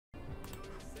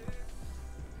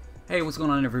Hey, what's going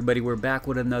on everybody? We're back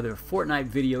with another Fortnite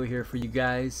video here for you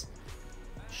guys,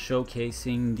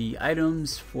 showcasing the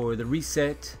items for the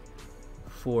reset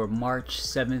for March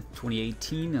 7th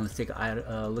 2018. And let's take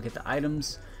a look at the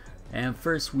items. And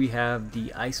first we have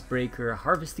the Icebreaker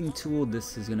harvesting tool.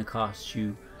 This is going to cost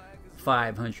you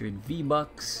 500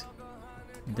 V-Bucks.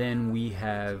 Then we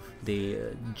have the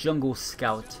Jungle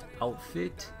Scout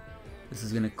outfit. This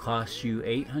is going to cost you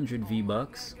 800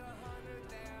 V-Bucks.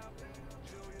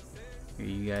 Here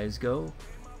you guys go.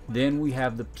 Then we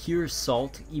have the Pure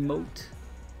Salt emote.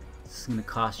 This is going to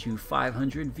cost you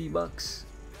 500 V-Bucks.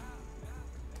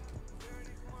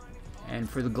 And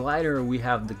for the glider we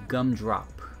have the Gumdrop.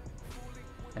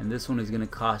 And this one is going to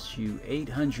cost you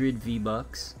 800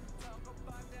 V-Bucks.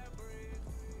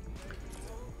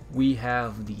 We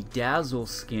have the Dazzle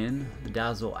skin, the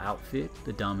Dazzle outfit,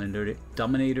 the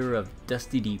Dominator of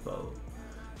Dusty Depot.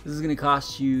 This is going to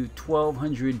cost you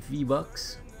 1200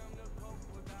 V-Bucks.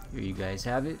 Here you guys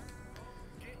have it.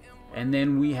 And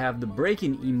then we have the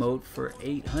Break-In emote for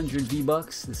 800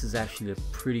 V-Bucks. This is actually a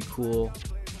pretty cool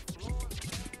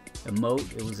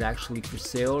emote. It was actually for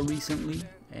sale recently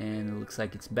and it looks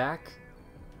like it's back.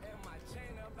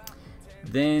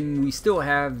 Then we still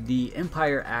have the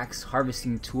Empire Axe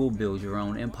harvesting tool. Build your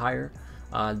own empire.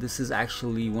 This is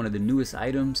actually one of the newest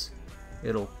items.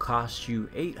 It'll cost you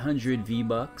 800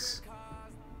 V-Bucks.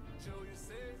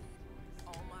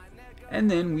 And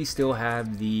then we still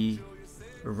have the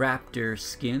Raptor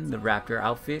skin, the Raptor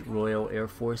outfit, Royal Air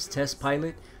Force Test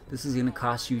Pilot. This is going to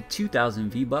cost you 2,000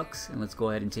 V-Bucks. And let's go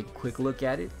ahead and take a quick look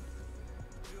at it.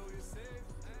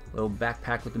 Little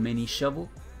backpack with a mini shovel.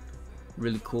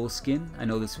 Really cool skin. I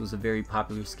know this was a very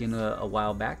popular skin a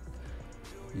while back.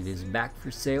 It is back for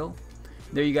sale.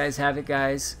 There you guys have it,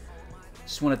 guys.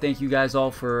 Just want to thank you guys all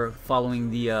for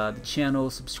following the channel,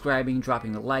 subscribing,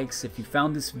 dropping the likes. If you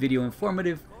found this video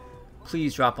informative,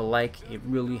 please drop a like. It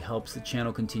really helps the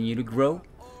channel continue to grow.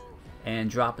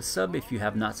 And drop a sub if you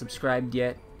have not subscribed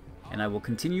yet. And I will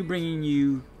continue bringing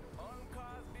you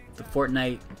the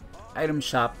Fortnite Item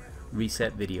Shop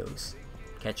reset videos.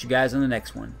 Catch you guys on the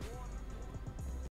next one.